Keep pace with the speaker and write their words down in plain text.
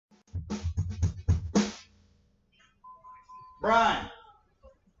Brian.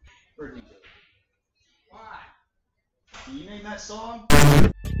 Where'd he go? Why? Can you name that song?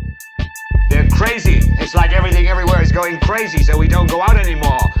 They're crazy. It's like everything everywhere is going crazy, so we don't go out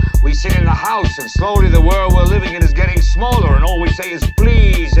anymore. We sit in the house, and slowly the world we're living in is getting smaller, and all we say is,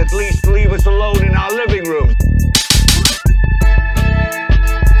 please, at least leave us alone in our living room.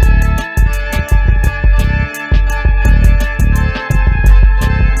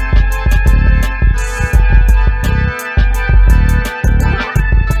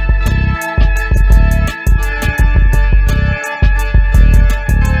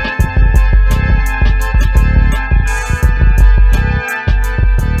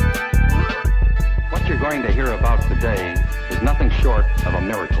 Going to hear about today is nothing short of a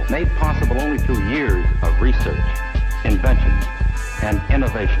miracle, made possible only through years of research, invention, and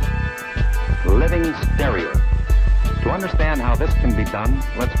innovation. Living stereo. To understand how this can be done,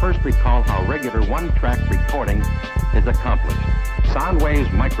 let's first recall how regular one-track recording is accomplished. Sound waves,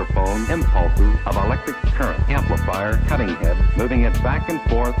 microphone, impulses of electric current, amplifier, cutting head, moving it back and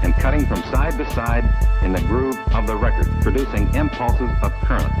forth and cutting from side to side in the groove of the record, producing impulses of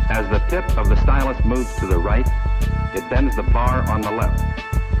current. As the tip of the stylus moves to the right, it bends the bar on the left,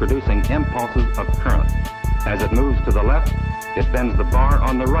 producing impulses of current. As it moves to the left, it bends the bar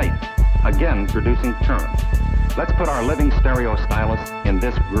on the right, again producing current. Let's put our living stereo stylus in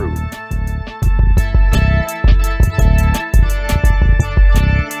this groove.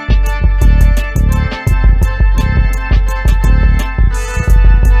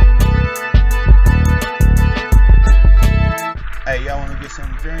 Hey, y'all want to get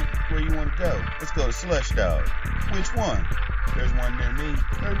something to drink? Where you want to go? Let's go to Slush Dog. Which one? There's one near me.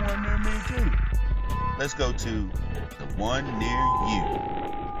 There's one near me too. Let's go to the one near you.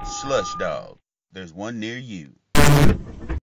 Slush Dog. There's one near you.